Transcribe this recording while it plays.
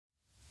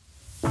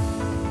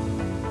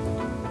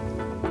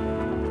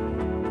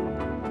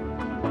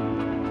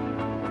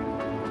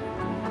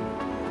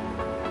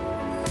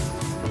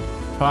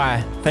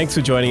Hi, thanks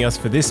for joining us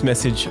for this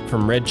message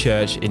from Red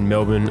Church in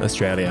Melbourne,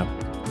 Australia.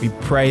 We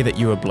pray that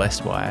you are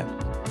blessed by it.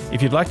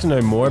 If you'd like to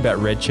know more about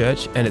Red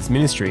Church and its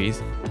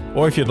ministries,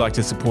 or if you'd like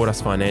to support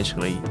us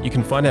financially, you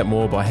can find out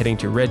more by heading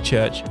to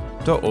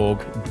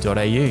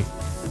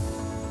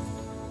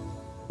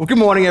redchurch.org.au. Well, good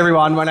morning,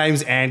 everyone. My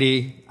name's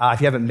Andy. If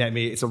you haven't met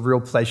me, it's a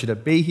real pleasure to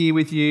be here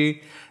with you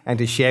and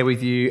to share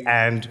with you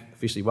and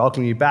officially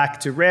welcome you back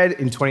to Red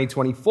in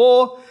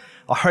 2024.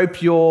 I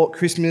hope your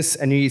Christmas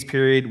and New Year's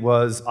period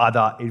was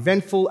either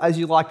eventful as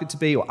you'd like it to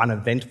be or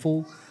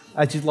uneventful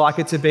as you'd like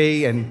it to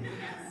be. And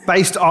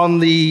based on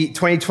the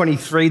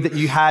 2023 that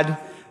you had,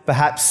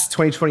 perhaps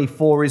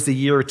 2024 is the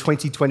year of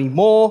 2020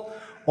 more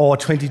or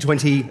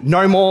 2020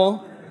 no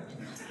more.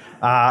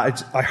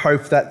 I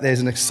hope that there's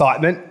an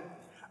excitement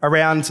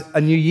around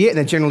a new year, and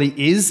there generally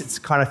is.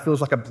 It kind of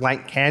feels like a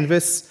blank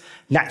canvas.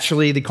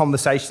 Naturally, the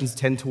conversations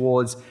tend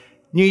towards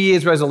New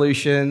Year's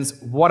resolutions.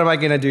 What am I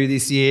going to do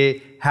this year?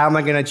 How am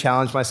I going to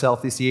challenge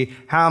myself this year?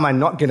 How am I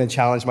not going to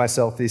challenge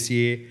myself this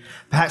year?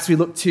 Perhaps we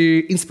look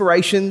to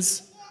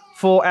inspirations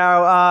for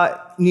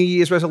our New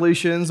Year's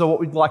resolutions or what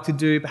we'd like to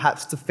do,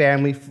 perhaps to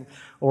family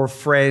or a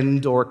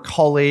friend or a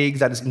colleague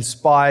that has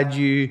inspired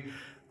you.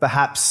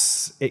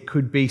 Perhaps it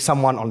could be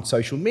someone on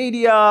social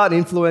media, an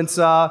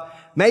influencer.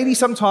 Maybe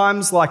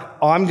sometimes, like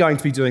I'm going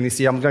to be doing this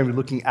year, I'm going to be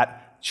looking at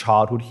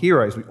childhood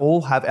heroes. We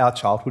all have our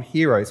childhood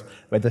heroes,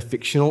 whether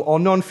fictional or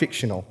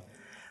non-fictional.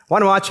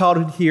 One of my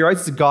childhood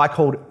heroes is a guy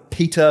called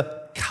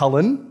Peter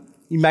Cullen.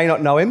 You may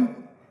not know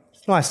him.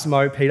 It's nice to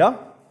know Peter.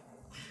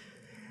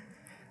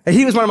 And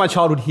he was one of my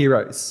childhood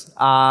heroes,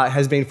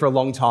 has been for a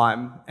long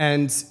time.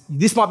 And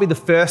this might be the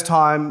first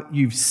time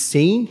you've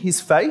seen his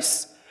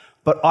face,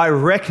 but I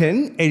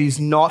reckon it is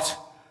not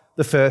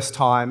the first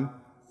time,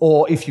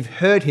 or if you've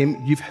heard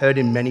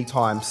him many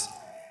times.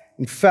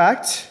 In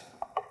fact,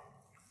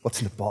 what's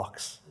in the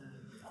box?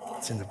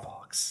 What's in the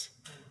box?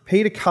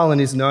 Peter Cullen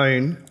is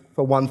known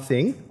for one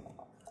thing,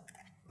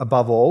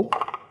 above all.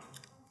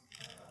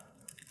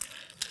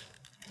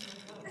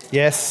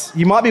 Yes,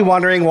 you might be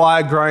wondering why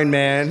a grown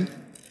man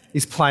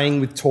is playing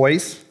with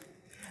toys.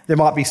 There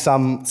might be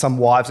some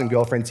wives and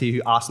girlfriends here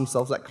who ask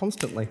themselves that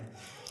constantly.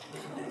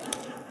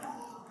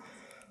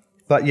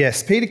 But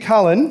yes, Peter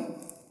Cullen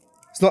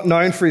is not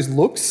known for his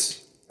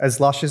looks, as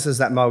luscious as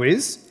that Mo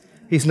is.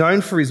 He's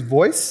known for his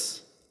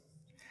voice.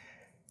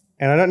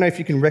 And I don't know if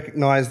you can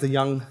recognise the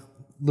young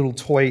little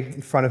toy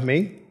in front of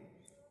me.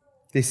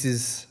 This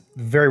is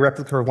a very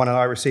replica of one that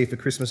I received for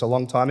Christmas a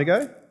long time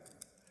ago.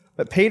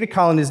 But Peter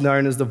Cullen is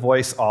known as the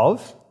voice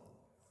of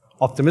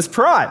Optimus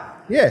Prime.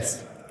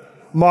 Yes,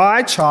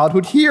 my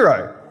childhood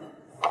hero.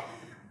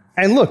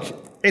 And look,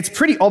 it's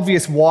pretty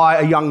obvious why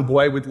a young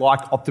boy would like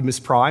Optimus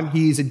Prime.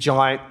 He is a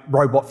giant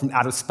robot from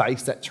outer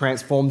space that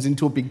transforms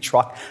into a big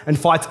truck and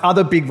fights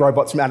other big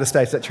robots from outer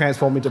space that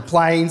transform into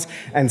planes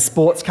and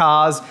sports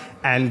cars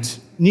and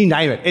you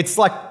name it. It's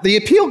like the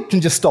appeal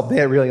can just stop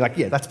there, really. Like,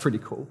 yeah, that's pretty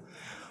cool.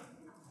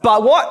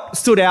 But what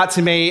stood out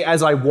to me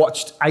as I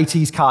watched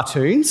 80s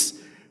cartoons,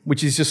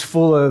 which is just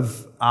full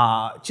of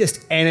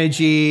just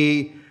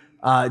energy,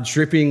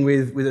 dripping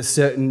with a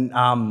certain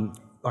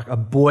like a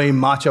boy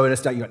macho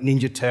instinct. You got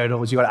Ninja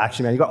Turtles, you got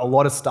Action Man, you got a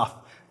lot of stuff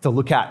to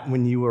look at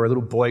when you were a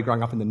little boy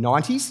growing up in the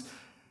 90s.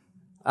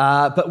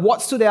 But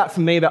what stood out for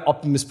me about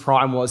Optimus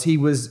Prime was he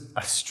was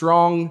a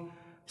strong,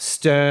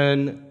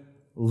 stern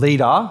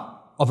leader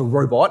of a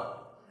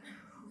robot,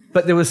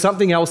 but there was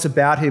something else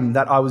about him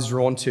that I was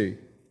drawn to.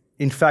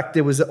 In fact,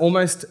 there was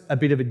almost a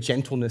bit of a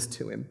gentleness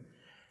to him.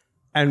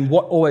 And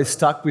what always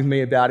stuck with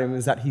me about him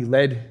is that he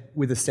led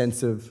with a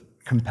sense of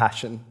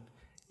compassion.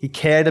 He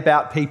cared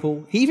about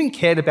people. He even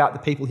cared about the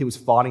people he was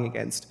fighting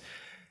against.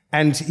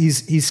 And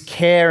his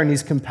care and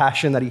his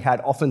compassion that he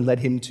had often led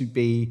him to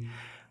be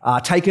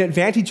taken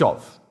advantage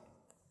of,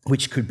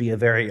 which could be a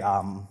very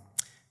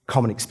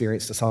common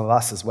experience to some of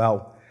us as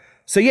well.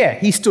 So yeah,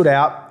 he stood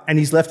out and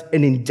he's left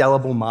an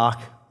indelible mark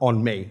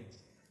on me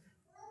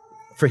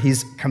for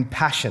his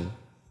compassion.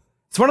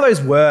 It's one of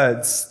those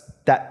words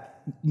that,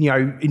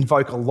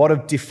 invoke a lot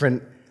of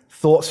different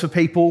thoughts for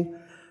people.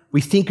 We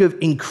think of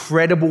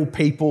incredible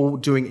people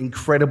doing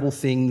incredible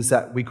things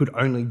that we could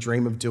only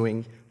dream of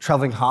doing,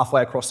 traveling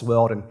halfway across the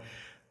world and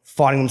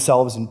finding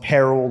themselves in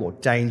peril or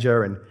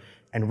danger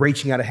and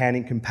reaching out a hand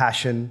in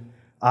compassion,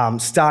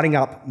 starting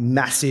up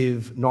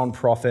massive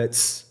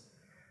non-profits.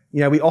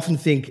 We often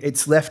think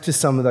it's left to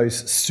some of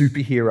those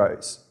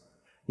superheroes.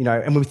 And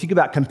when we think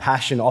about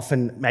compassion,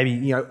 often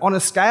maybe, on a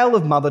scale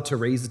of Mother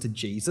Teresa to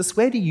Jesus,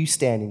 where do you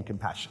stand in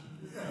compassion?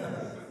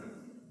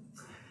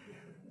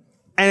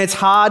 And it's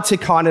hard to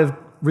kind of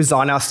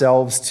resign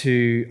ourselves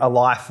to a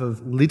life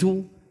of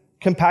little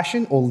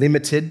compassion or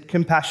limited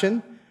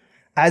compassion.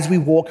 As we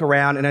walk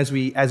around and as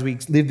we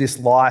live this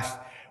life,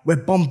 we're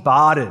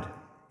bombarded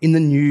in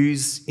the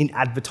news, in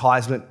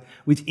advertisement,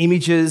 with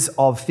images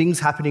of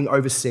things happening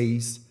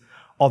overseas,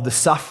 of the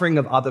suffering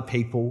of other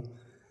people,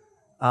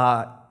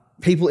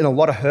 people in a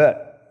lot of hurt.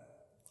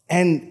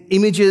 And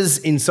images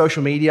in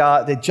social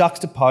media, they're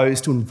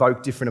juxtaposed to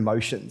invoke different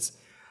emotions,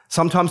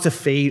 sometimes to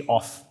feed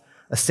off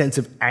a sense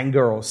of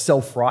anger or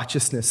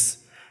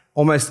self-righteousness,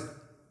 almost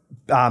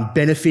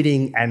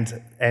benefiting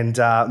and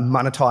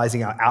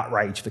monetizing our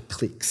outrage for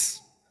clicks.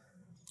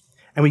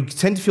 And we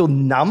tend to feel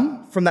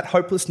numb from that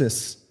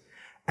hopelessness,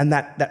 and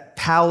that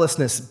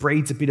powerlessness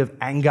breeds a bit of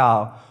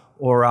anger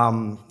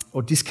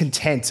or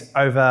discontent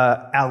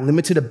over our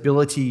limited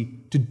ability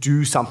to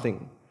do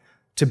something,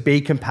 to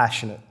be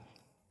compassionate.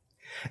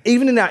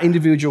 Even in our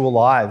individual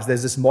lives,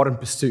 there's this modern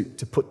pursuit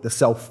to put the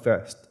self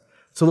first,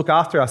 to look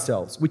after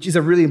ourselves, which is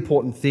a really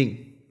important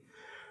thing.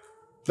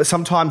 But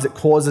sometimes it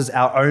causes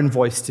our own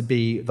voice to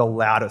be the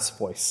loudest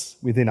voice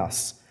within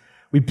us.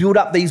 We build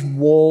up these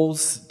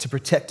walls to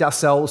protect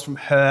ourselves from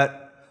hurt,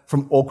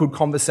 from awkward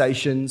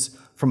conversations,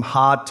 from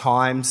hard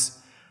times.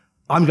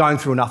 I'm going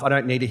through enough. I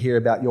don't need to hear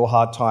about your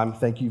hard time.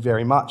 Thank you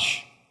very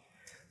much.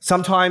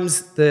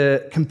 Sometimes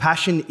the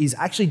compassion is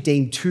actually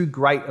deemed too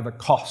great of a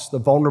cost. The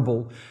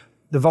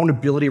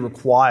vulnerability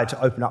required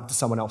to open up to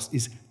someone else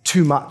is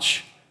too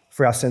much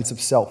for our sense of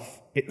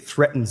self. It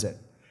threatens it.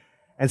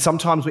 And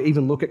sometimes we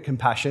even look at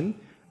compassion,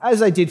 as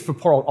they did for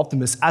poor old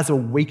Optimus, as a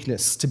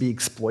weakness to be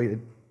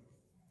exploited.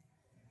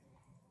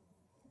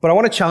 But I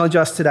want to challenge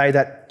us today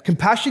that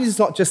compassion is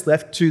not just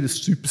left to the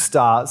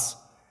superstars,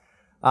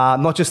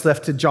 not just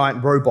left to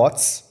giant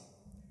robots.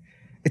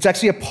 It's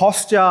actually a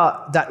posture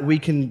that we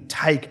can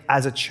take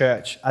as a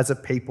church, as a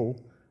people,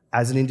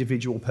 as an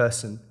individual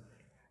person.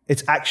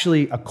 It's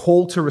actually a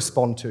call to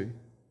respond to.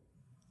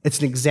 It's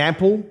an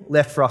example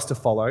left for us to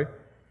follow.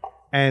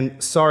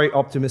 And sorry,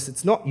 Optimus,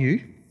 it's not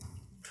you.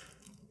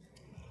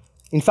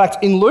 In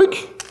fact, in Luke,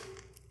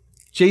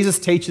 Jesus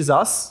teaches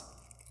us,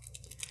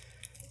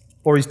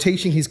 or he's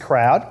teaching his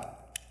crowd,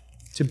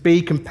 to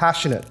be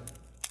compassionate,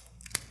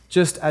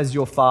 just as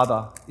your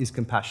Father is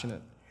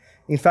compassionate.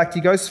 In fact,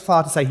 he goes so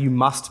far to say you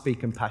must be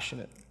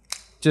compassionate,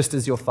 just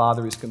as your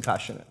Father is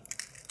compassionate.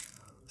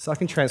 So I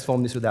can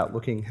transform this without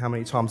looking how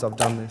many times I've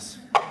done this.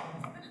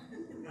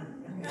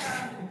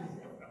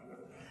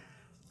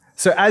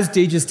 So as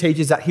Jesus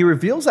teaches that, he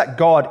reveals that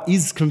God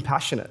is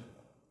compassionate.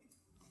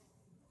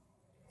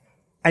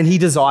 And he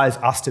desires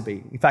us to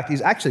be. In fact,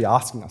 he's actually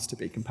asking us to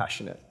be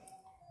compassionate.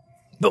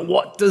 But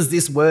what does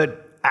this word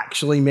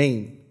actually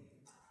mean?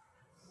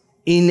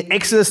 In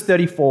Exodus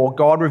 34,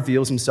 God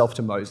reveals himself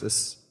to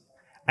Moses,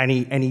 and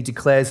he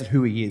declares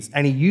who he is.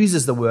 And he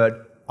uses the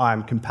word, I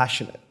am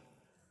compassionate.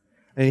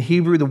 And in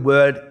Hebrew, the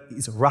word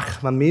is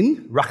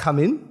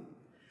rachamim,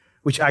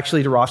 which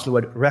actually derives from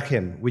the word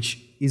rechem,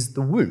 which is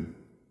the womb.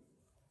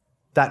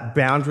 That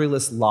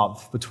boundaryless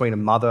love between a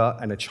mother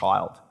and a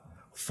child,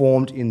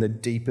 formed in the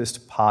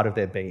deepest part of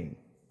their being.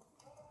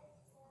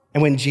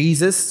 And when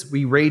Jesus,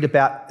 we read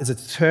about as a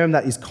term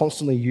that is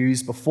constantly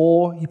used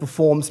before he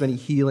performs many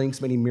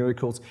healings, many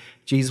miracles,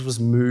 Jesus was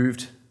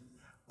moved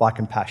by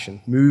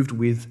compassion, moved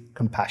with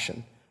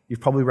compassion.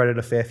 You've probably read it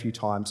a fair few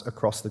times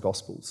across the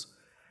Gospels.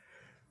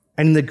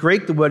 And in the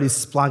Greek, the word is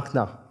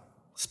splankna.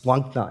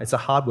 Splankna, it's a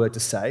hard word to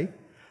say,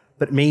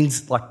 but it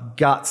means like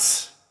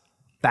guts,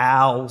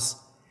 bowels,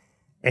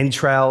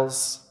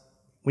 entrails.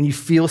 When you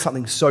feel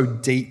something so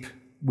deep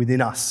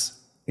within us,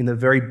 in the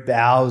very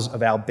bowels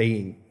of our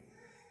being.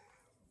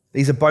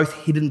 These are both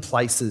hidden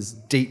places,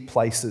 deep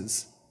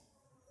places.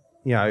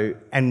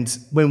 And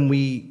when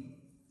we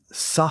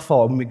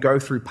suffer, when we go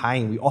through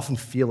pain, we often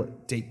feel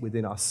it deep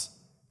within us.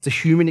 It's a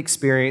human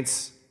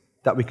experience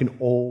that we can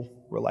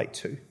all relate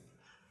to.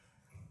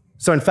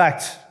 So in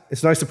fact,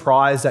 it's no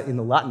surprise that in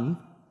the Latin,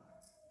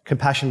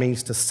 compassion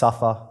means to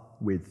suffer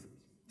with,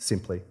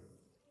 simply.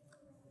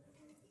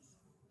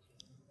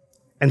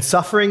 And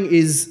suffering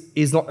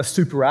is not a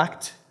super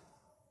act.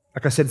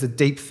 Like I said, it's a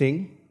deep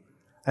thing,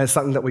 and it's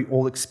something that we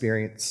all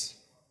experience.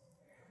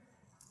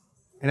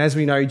 And as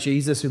we know,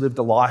 Jesus, who lived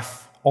a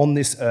life on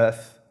this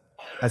earth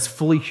as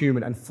fully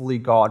human and fully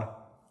God,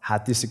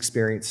 had this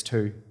experience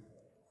too.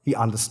 He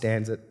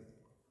understands it.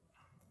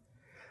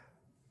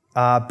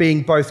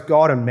 Being both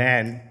God and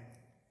man,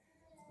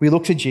 we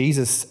look to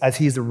Jesus as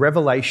he is a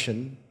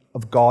revelation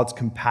of God's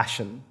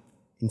compassion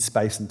in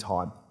space and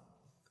time.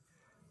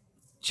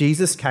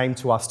 Jesus came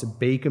to us to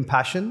be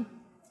compassion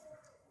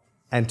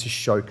and to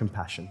show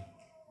compassion.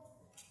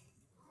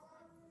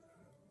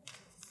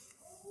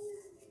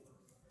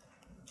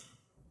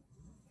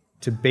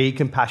 To be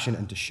compassion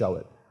and to show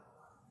it.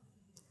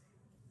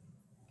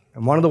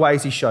 And one of the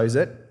ways he shows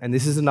it, and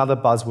this is another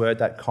buzzword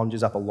that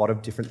conjures up a lot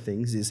of different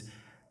things, is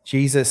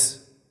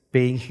Jesus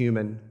being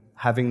human,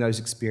 having those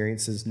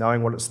experiences,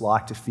 knowing what it's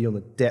like to feel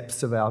the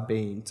depths of our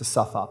being, to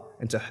suffer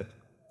and to hurt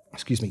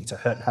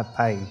and have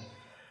pain,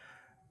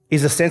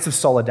 is a sense of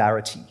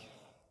solidarity.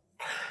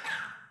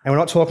 And we're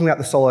not talking about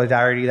the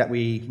solidarity that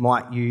we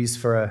might use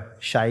for a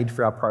shade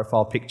for our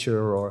profile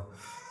picture or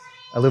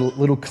a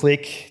little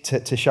click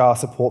to show our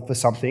support for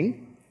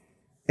something.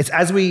 It's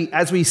as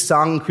we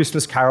sung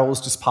Christmas carols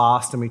just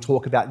past and we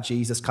talk about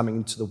Jesus coming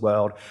into the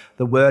world,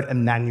 the word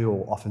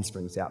Emmanuel often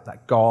springs out,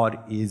 that God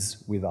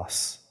is with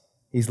us.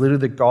 He's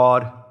literally the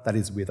God that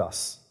is with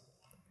us.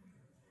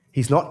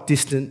 He's not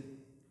distant.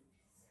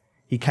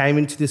 He came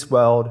into this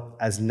world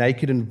as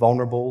naked and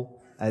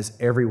vulnerable as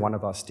every one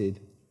of us did,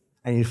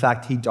 And in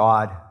fact, he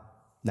died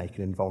naked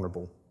and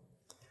vulnerable.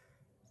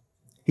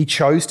 He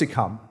chose to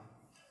come.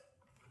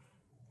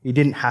 He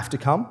didn't have to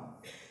come,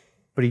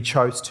 but he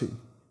chose to.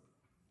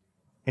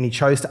 And he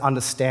chose to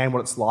understand what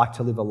it's like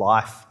to live a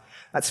life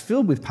that's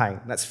filled with pain,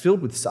 that's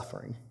filled with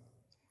suffering.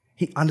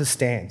 He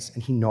understands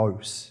and he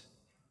knows.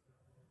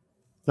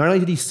 Not only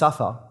did he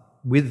suffer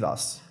with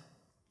us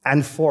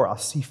and for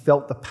us, he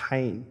felt the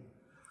pain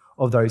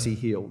of those he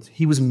healed.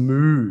 He was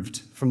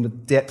moved from the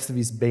depths of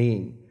his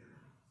being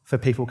for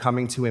people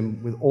coming to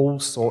him with all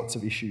sorts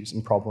of issues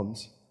and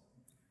problems.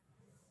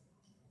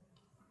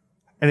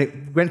 And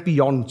it went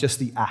beyond just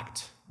the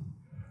act.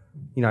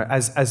 You know,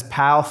 as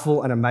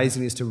powerful and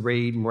amazing as to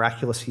read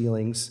miraculous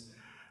healings,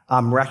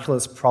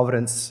 miraculous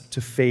providence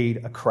to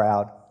feed a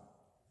crowd,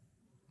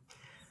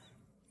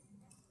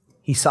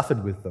 he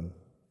suffered with them.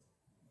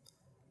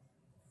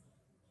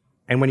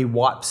 And when he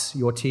wipes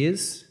your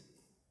tears,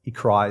 he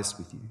cries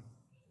with you.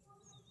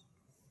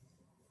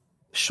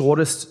 The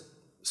shortest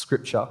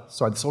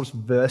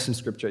verse in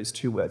Scripture is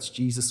 2 words: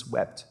 Jesus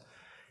wept.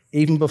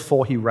 Even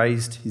before he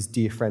raised his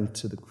dear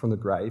friend from the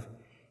grave,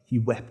 he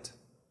wept.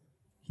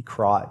 He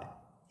cried.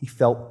 He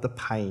felt the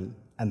pain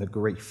and the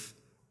grief.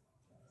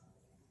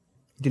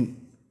 He didn't,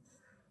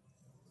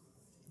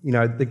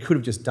 they could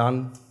have just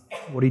done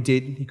what he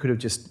did. He could have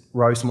just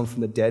rose someone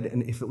from the dead,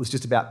 and if it was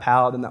just about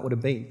power, then that would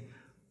have been.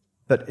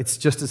 But it's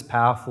just as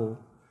powerful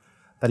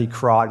that he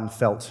cried and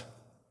felt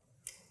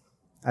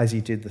as he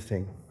did the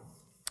thing.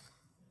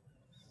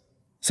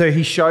 So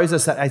he shows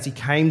us that as he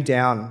came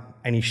down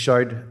and he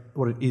showed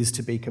what it is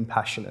to be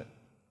compassionate,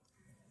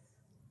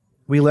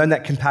 we learn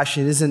that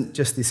compassion isn't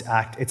just this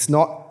act. It's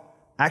not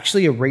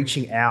actually a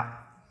reaching out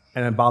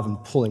and above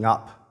and pulling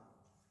up,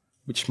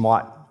 which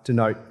might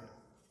denote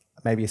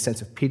maybe a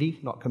sense of pity,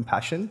 not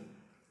compassion.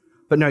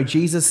 But no,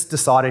 Jesus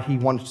decided he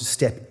wanted to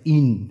step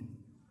in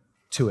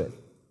to it,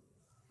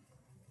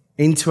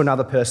 into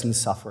another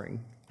person's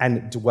suffering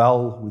and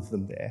dwell with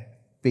them there,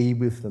 be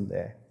with them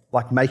there,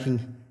 like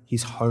making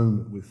his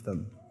home with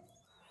them.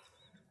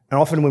 And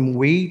often when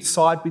we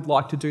decide we'd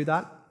like to do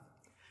that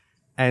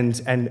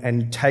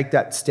and take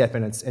that step,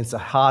 and it's a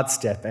hard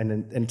step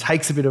and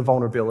takes a bit of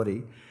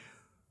vulnerability,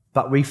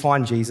 but we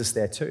find Jesus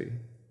there too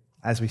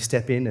as we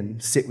step in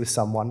and sit with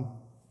someone.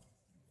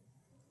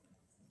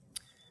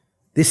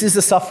 This is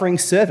the suffering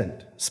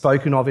servant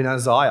spoken of in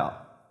Isaiah,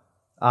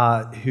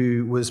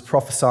 who was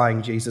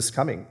prophesying Jesus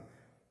coming.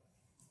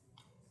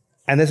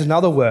 And there's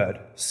another word,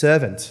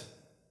 servant,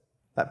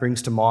 that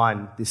brings to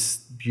mind this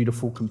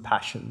beautiful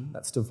compassion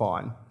that's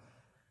divine.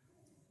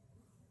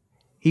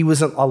 He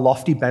wasn't a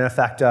lofty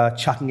benefactor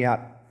chucking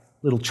out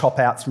little chop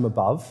outs from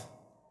above.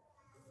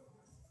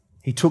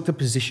 He took the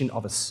position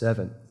of a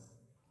servant.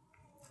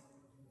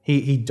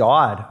 He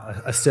died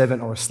a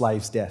servant or a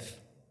slave's death.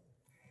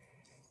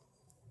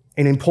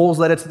 And in Paul's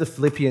letter to the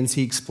Philippians,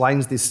 he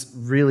explains this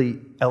really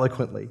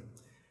eloquently.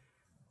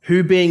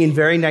 Who, being in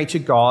very nature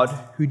God,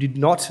 who did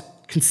not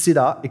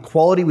consider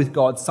equality with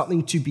God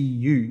something to be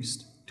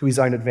used to his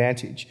own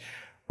advantage.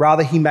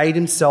 Rather, he made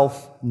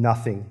himself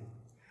nothing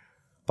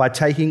by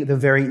taking the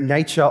very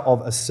nature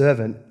of a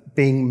servant,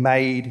 being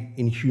made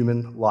in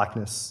human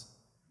likeness.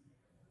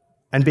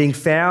 And being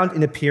found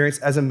in appearance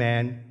as a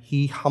man,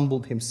 he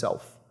humbled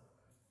himself,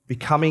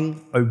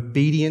 becoming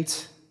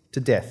obedient to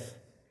death,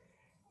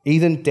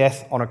 even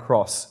death on a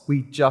cross.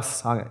 We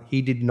just sung it.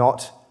 He did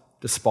not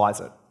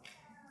despise it.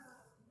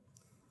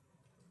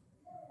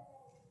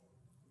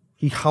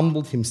 He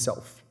humbled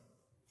himself.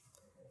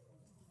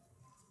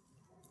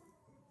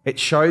 It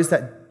shows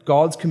that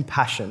God's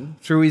compassion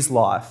through his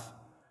life,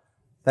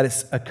 that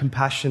it's a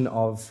compassion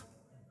of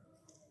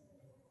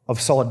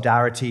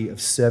solidarity, of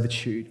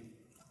servitude,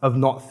 of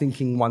not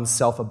thinking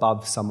oneself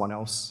above someone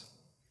else,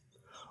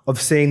 of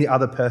seeing the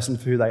other person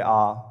for who they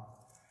are,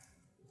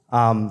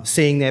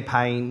 seeing their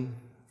pain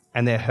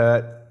and their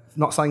hurt,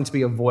 not something to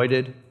be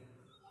avoided,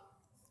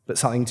 but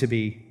something to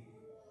be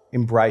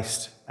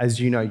embraced,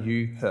 as you know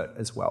you hurt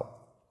as well.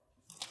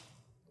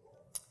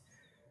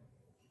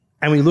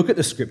 And we look at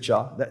the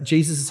scripture that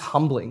Jesus'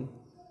 humbling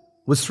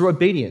was through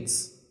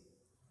obedience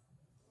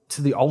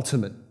to the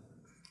ultimate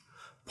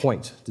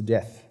point, to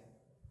death.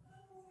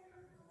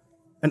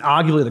 And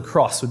arguably the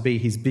cross would be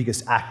his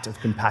biggest act of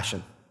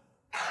compassion.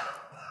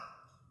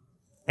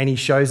 And he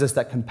shows us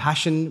that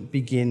compassion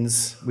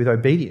begins with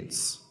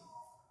obedience.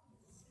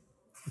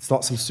 It's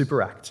not some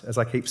super act, as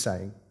I keep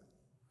saying.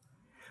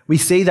 We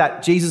see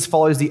that Jesus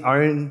follows the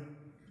own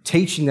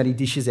teaching that he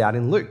dishes out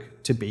in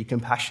Luke, to be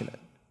compassionate.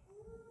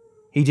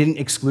 He didn't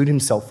exclude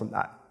himself from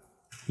that.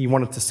 He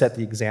wanted to set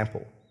the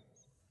example.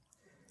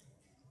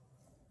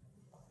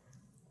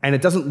 And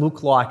it doesn't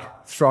look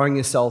like throwing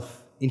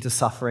yourself into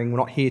suffering. We're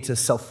not here to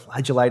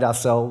self-flagellate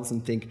ourselves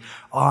and think,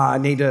 I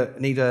need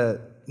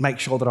to make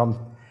sure that I'm,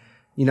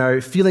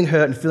 feeling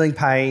hurt and feeling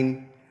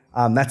pain.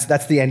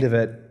 That's the end of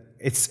it.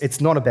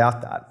 It's not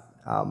about that.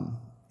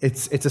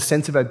 It's a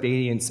sense of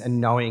obedience and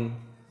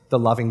knowing the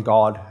loving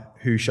God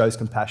who shows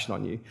compassion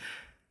on you.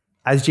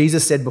 As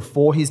Jesus said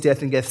before his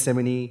death in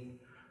Gethsemane,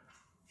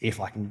 if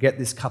I can get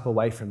this cup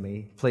away from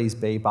me, please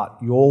be, but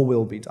your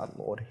will be done,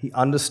 Lord. He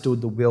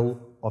understood the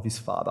will of his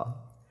Father.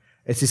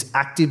 It's this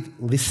active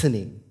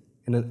listening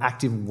and an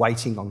active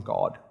waiting on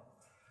God.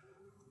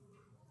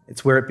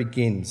 It's where it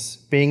begins,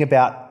 being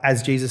about,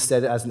 as Jesus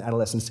said as an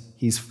adolescent,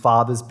 his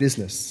Father's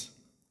business.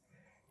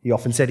 He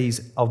often said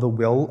he's of the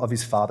will of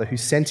his Father who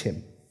sent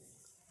him.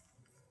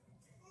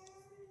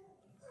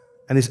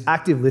 And this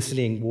active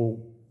listening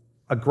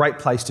a great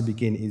place to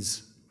begin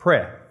is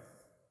prayer.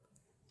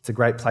 It's a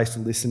great place to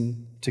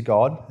listen to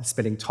God,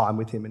 spending time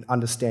with him and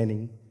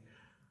understanding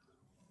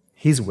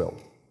his will.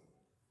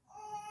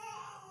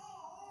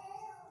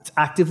 It's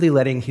actively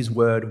letting his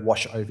word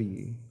wash over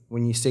you.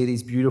 When you see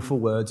these beautiful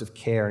words of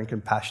care and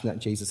compassion that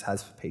Jesus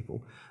has for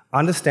people,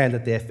 understand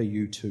that they're for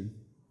you too.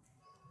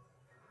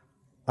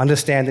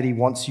 Understand that he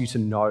wants you to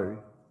know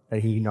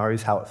that he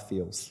knows how it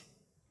feels.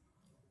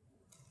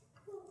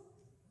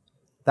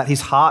 That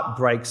his heart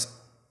breaks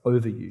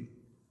over you.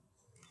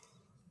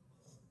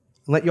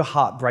 And let your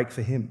heart break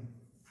for him.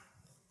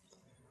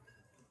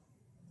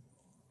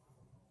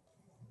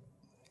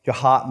 Your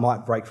heart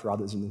might break for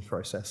others in this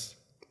process.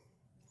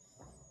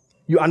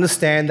 You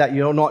understand that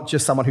you're not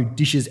just someone who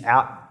dishes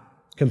out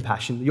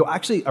compassion, you're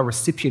actually a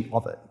recipient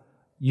of it.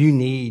 You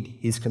need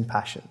his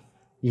compassion.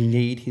 You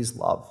need his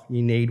love.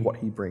 You need what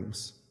he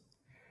brings.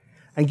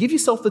 And give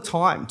yourself the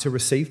time to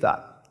receive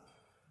that.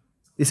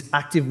 This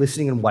active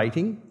listening and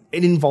waiting,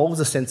 it involves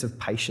a sense of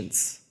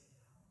patience.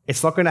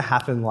 It's not going to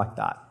happen like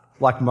that,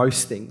 like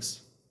most things.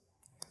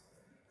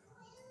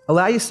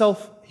 Allow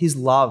yourself his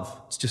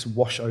love to just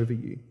wash over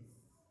you.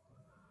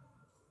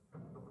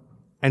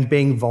 And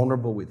being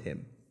vulnerable with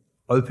him,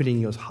 opening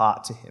your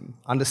heart to him,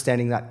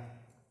 understanding that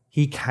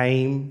he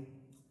came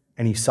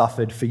and he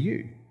suffered for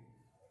you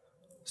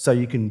so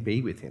you can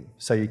be with him,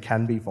 so you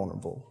can be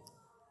vulnerable.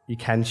 You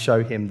can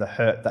show him the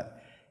hurt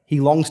that he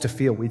longs to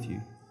feel with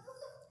you.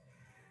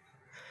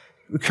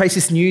 It creates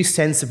this new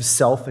sense of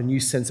self, a new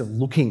sense of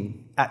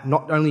looking at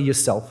not only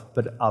yourself,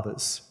 but at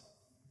others.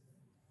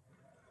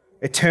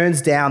 It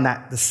turns down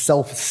the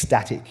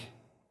self-static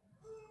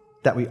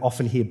that we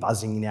often hear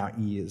buzzing in our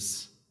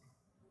ears.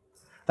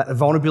 That the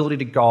vulnerability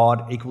to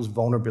God equals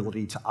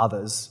vulnerability to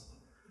others,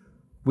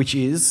 which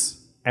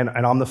is, and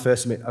I'm the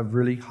first to admit, a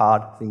really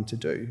hard thing to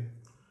do.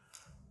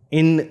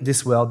 In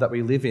this world that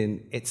we live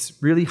in, it's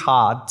really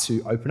hard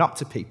to open up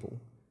to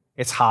people.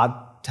 It's hard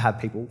to have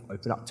people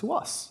open up to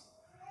us.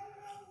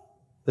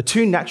 The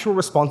two natural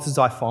responses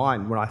I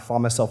find when I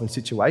find myself in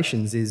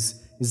situations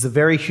is the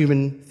very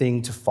human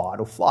thing to fight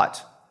or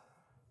flight,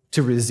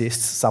 to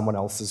resist someone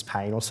else's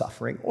pain or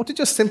suffering, or to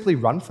just simply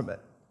run from it.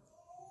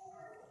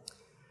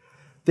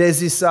 There's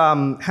this,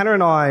 Hannah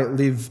and I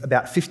live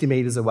about 50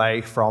 metres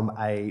away from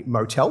a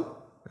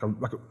motel,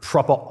 like a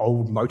proper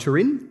old motor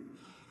inn.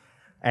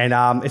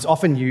 And it's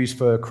often used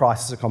for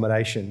crisis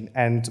accommodation.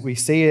 And we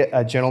see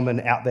a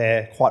gentleman out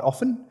there quite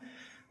often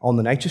on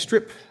the nature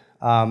strip,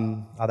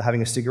 either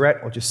having a cigarette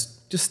or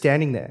just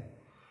standing there.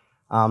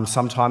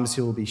 Sometimes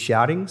he'll be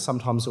shouting,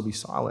 sometimes he'll be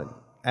silent.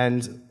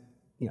 And,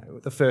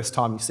 the first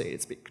time you see it,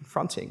 it's a bit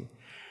confronting.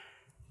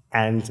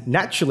 And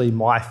naturally,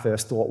 my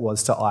first thought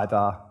was to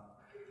either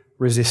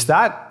resist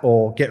that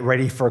or get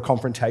ready for a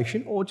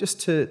confrontation or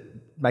just to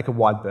make a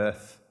wide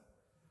berth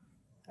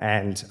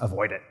and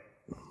avoid it.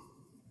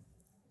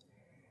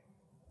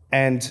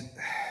 And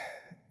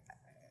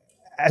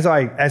as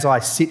I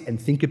sit and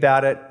think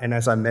about it and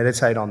as I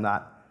meditate on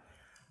that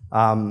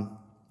and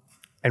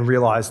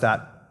realise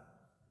that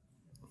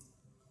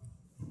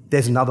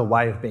there's another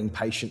way of being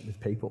patient with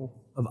people,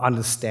 of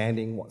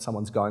understanding what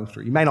someone's going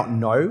through. You may not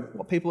know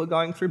what people are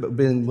going through, but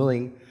being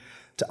willing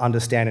to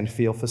understand and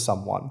feel for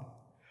someone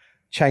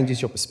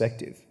changes your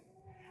perspective.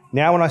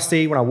 Now when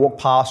I walk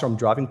past or I'm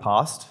driving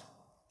past,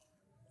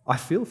 I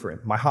feel for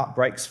him. My heart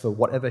breaks for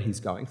whatever he's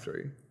going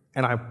through.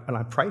 And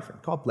I pray for him.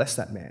 God bless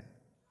that man.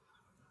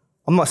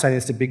 I'm not saying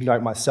this to big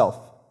note myself.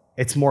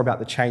 It's more about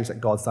the change that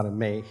God's done in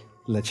me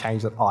than the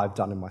change that I've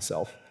done in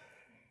myself.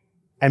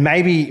 And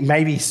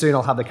maybe soon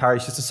I'll have the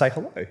courage just to say,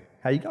 hello,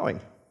 how are you going?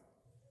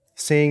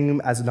 Seeing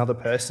him as another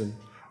person,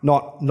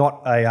 not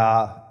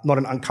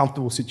an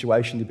uncomfortable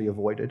situation to be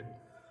avoided.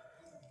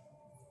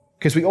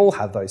 Because we all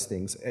have those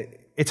things.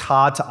 It's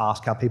hard to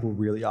ask how people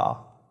really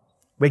are.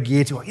 We're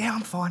geared to, yeah,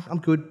 I'm fine, I'm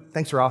good,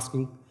 thanks for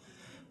asking.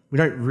 We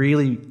don't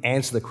really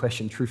answer the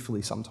question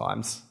truthfully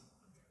sometimes.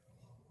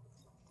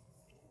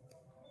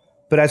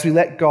 But as we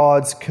let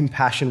God's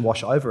compassion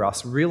wash over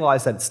us,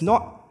 realise that it's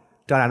not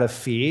done out of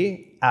fear,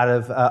 out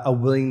of a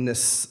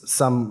willingness,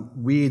 some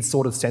weird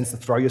sort of sense to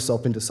throw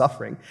yourself into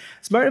suffering.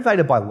 It's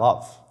motivated by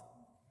love.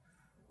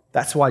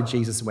 That's why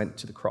Jesus went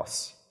to the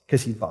cross,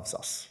 because he loves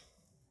us.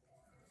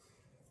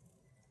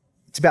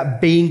 It's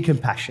about being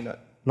compassionate,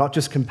 not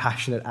just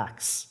compassionate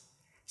acts.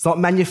 It's not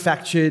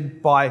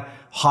manufactured by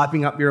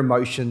hyping up your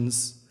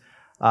emotions.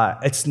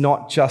 It's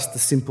not just the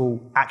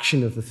simple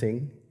action of the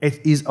thing.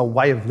 It is a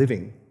way of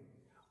living.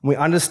 We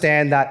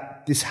understand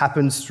that this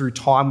happens through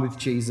time with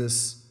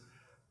Jesus,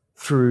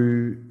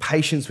 through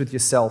patience with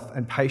yourself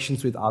and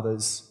patience with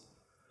others.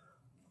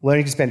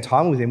 learning to spend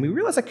time with him, we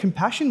realize that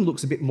compassion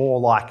looks a bit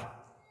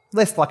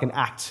less like an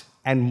act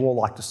and more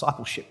like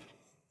discipleship.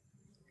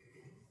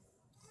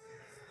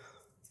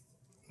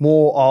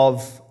 More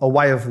of a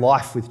way of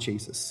life with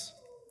Jesus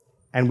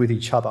and with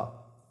each other.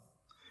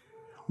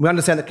 We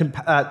understand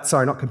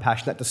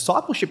that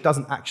discipleship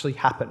doesn't actually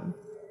happen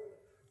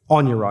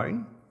on your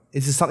own.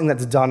 This is something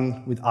that's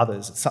done with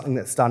others. It's something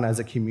that's done as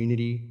a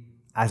community,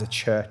 as a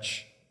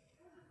church.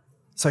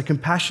 So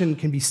compassion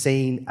can be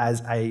seen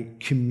as a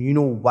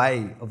communal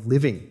way of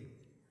living.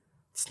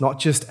 It's not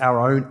just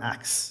our own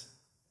acts.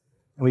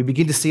 And we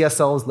begin to see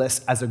ourselves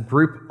less as a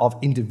group of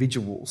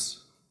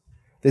individuals.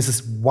 There's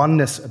this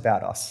oneness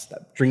about us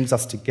that brings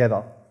us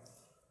together.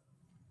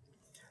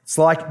 It's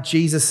like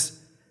Jesus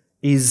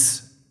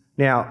is...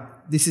 Now,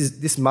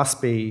 this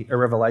must be a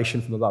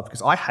revelation from above,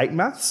 because I hate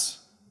maths,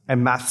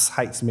 and maths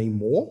hates me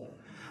more.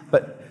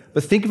 But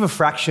think of a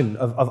fraction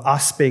of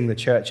us being the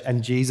church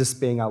and Jesus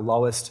being our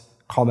lowest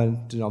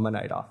common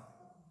denominator,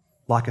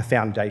 like a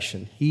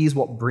foundation. He is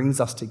what brings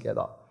us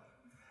together.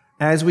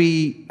 As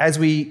we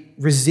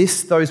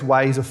resist those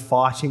ways of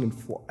fighting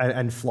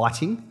and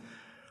flighting,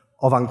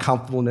 of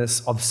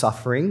uncomfortableness, of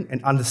suffering,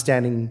 and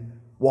understanding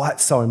why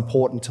it's so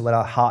important to let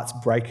our hearts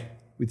break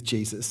with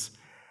Jesus,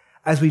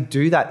 as we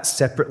do that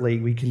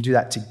separately, we can do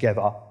that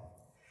together,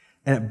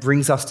 and it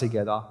brings us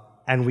together,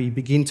 and we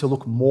begin to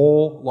look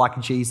more like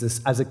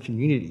Jesus as a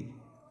community,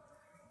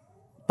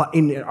 but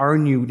in our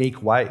own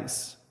unique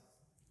ways.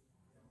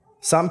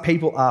 Some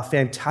people are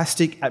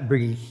fantastic at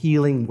bringing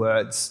healing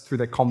words through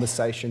their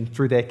conversation,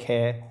 through their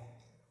care.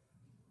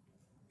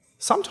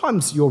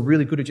 Sometimes you're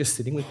really good at just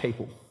sitting with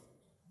people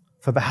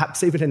for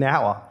perhaps even an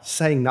hour,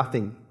 saying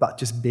nothing, but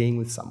just being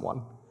with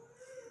someone.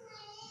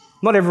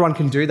 Not everyone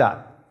can do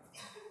that.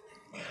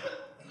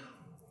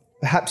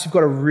 Perhaps you've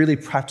got a really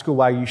practical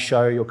way you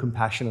show your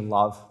compassion and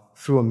love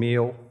through a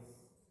meal,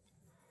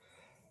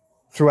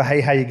 through a hey,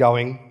 how you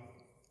going?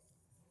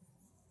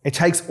 It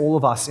takes all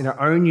of us in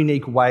our own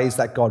unique ways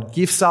that God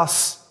gifts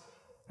us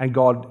and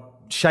God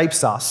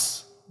shapes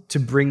us to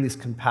bring this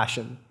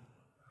compassion.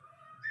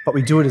 But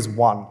we do it as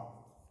one.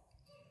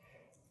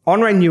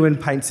 Henri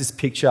Nouwen paints this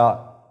picture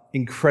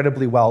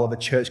incredibly well of a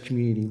church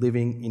community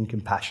living in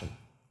compassion.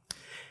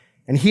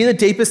 And here the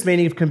deepest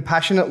meaning of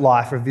compassionate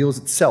life reveals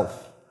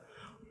itself.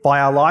 By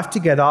our life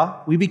together,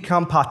 we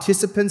become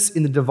participants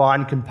in the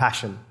divine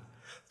compassion.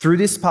 Through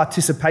this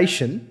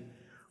participation,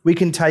 we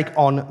can take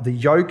on the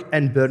yoke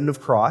and burden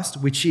of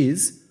Christ, which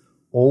is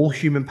all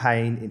human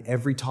pain in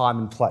every time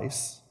and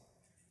place.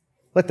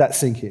 Let that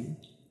sink in.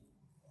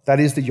 That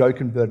is the yoke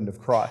and burden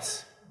of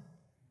Christ.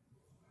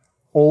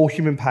 All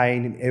human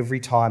pain in every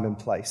time and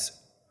place,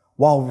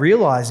 while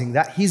realizing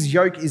that his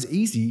yoke is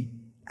easy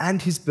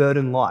and his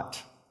burden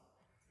light.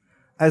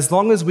 As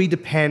long as we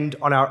depend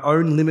on our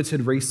own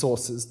limited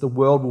resources, the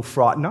world will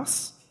frighten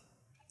us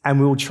and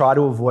we will try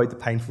to avoid the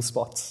painful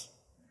spots.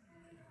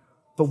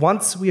 But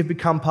once we have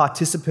become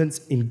participants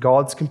in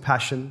God's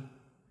compassion,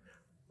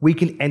 we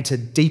can enter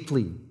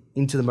deeply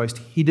into the most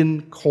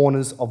hidden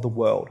corners of the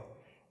world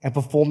and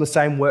perform the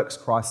same works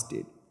Christ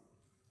did.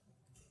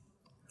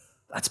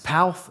 That's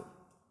powerful.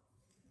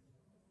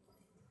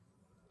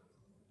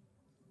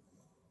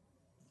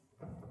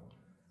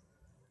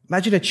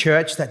 Imagine a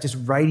church that just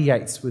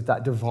radiates with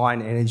that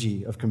divine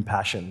energy of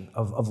compassion,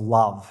 of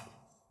love,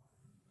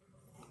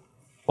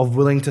 of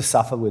willing to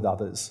suffer with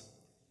others.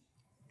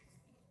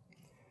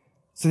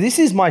 So this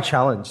is my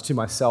challenge to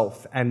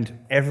myself, and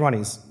everyone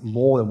is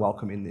more than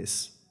welcome in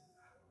this.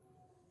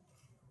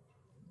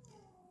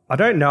 I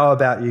don't know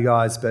about you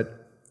guys,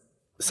 but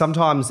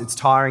sometimes it's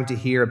tiring to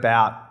hear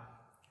about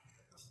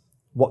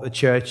what the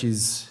church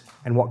is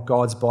and what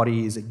God's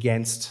body is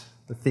against,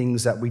 the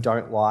things that we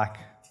don't like.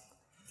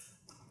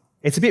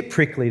 It's a bit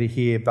prickly to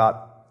hear,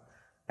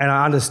 and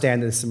I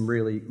understand there's some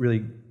really,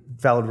 really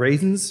valid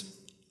reasons,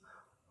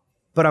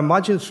 but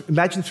imagine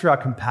through our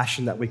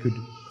compassion that we could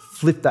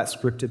flip that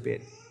script a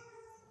bit.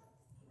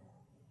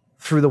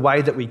 Through the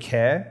way that we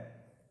care,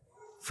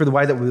 through the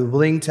way that we're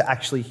willing to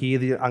actually hear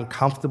the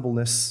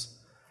uncomfortableness,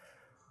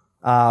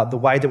 the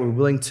way that we're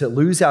willing to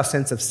lose our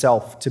sense of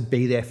self to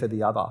be there for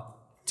the other,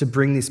 to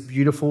bring this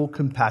beautiful,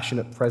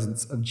 compassionate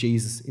presence of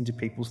Jesus into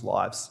people's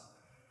lives.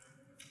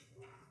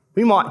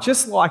 We might,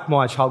 just like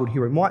my childhood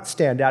hero, might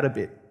stand out a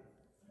bit.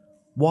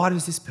 Why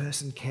does this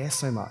person care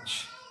so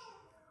much?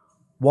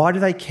 Why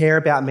do they care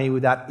about me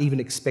without even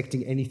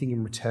expecting anything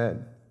in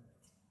return?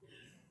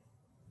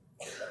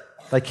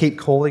 They keep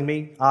calling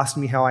me,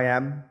 asking me how I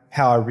am,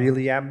 how I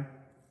really am.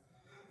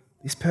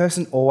 This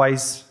person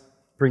always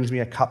brings me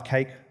a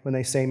cupcake when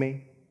they see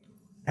me,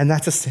 and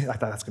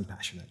that's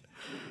compassionate.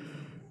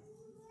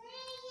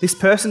 This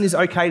person is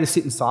okay to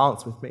sit in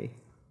silence with me.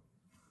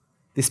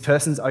 This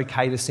person's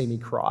okay to see me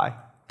cry.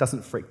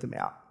 Doesn't freak them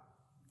out.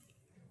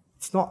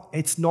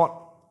 It's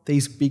not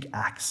these big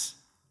acts.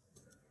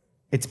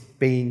 It's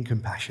being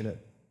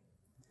compassionate.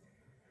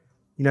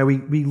 You know,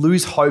 we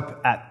lose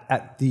hope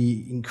at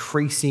the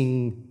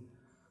increasing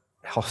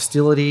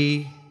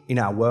hostility in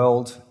our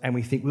world, and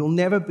we think we'll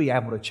never be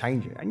able to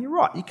change it. And you're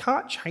right, you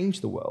can't change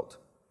the world.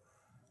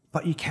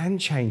 but you can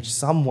change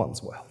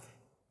someone's world.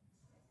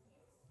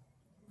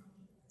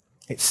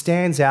 It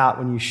stands out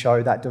when you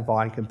show that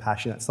divine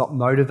compassion. It's not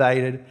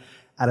motivated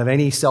out of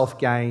any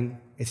self-gain.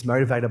 It's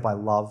motivated by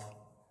love.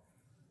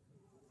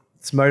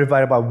 It's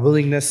motivated by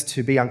willingness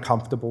to be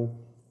uncomfortable.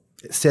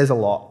 It says a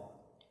lot.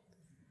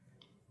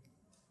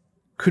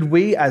 Could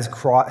we, as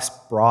Christ's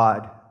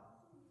bride,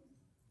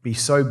 be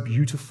so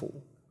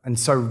beautiful and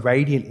so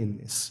radiant in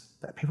this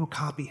that people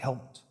can't be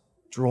helped,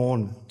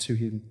 drawn to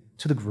him,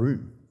 to the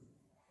groom,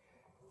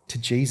 to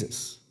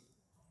Jesus?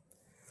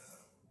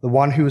 The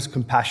one who was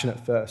compassionate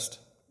first,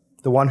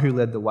 the one who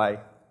led the way,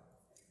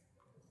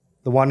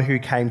 the one who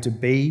came to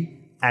be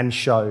and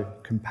show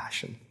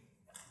compassion.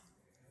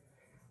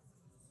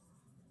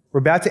 We're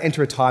about to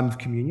enter a time of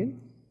communion,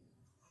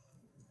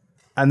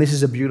 and this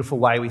is a beautiful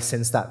way we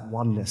sense that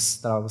oneness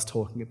that I was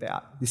talking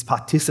about, this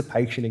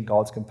participation in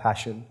God's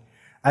compassion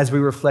as we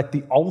reflect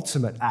the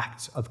ultimate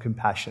act of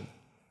compassion,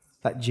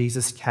 that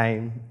Jesus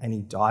came and he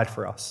died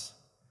for us,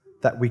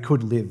 that we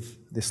could live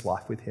this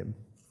life with him.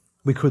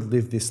 We could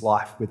live this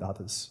life with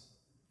others.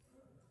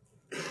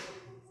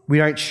 We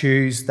don't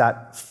choose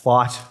that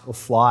fight or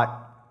flight.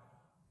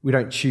 We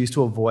don't choose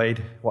to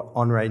avoid what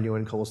Henri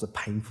Nouwen calls the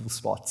painful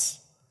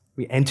spots.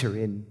 We enter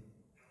in.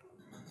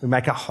 We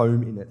make a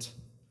home in it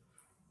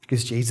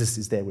because Jesus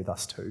is there with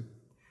us too.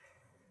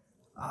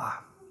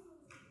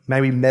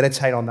 May we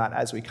meditate on that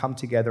as we come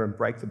together and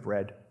break the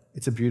bread.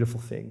 It's a beautiful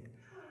thing.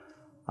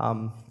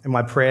 And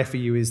my prayer for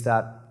you is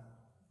that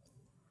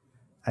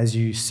as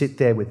you sit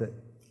there with it,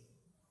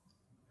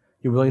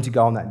 you're willing to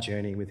go on that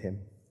journey with him,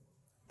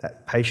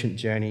 that patient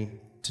journey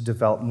to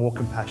develop more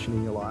compassion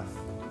in your life,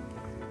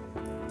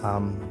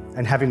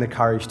 and having the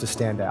courage to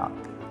stand out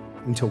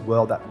into a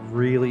world that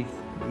really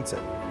needs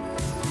it.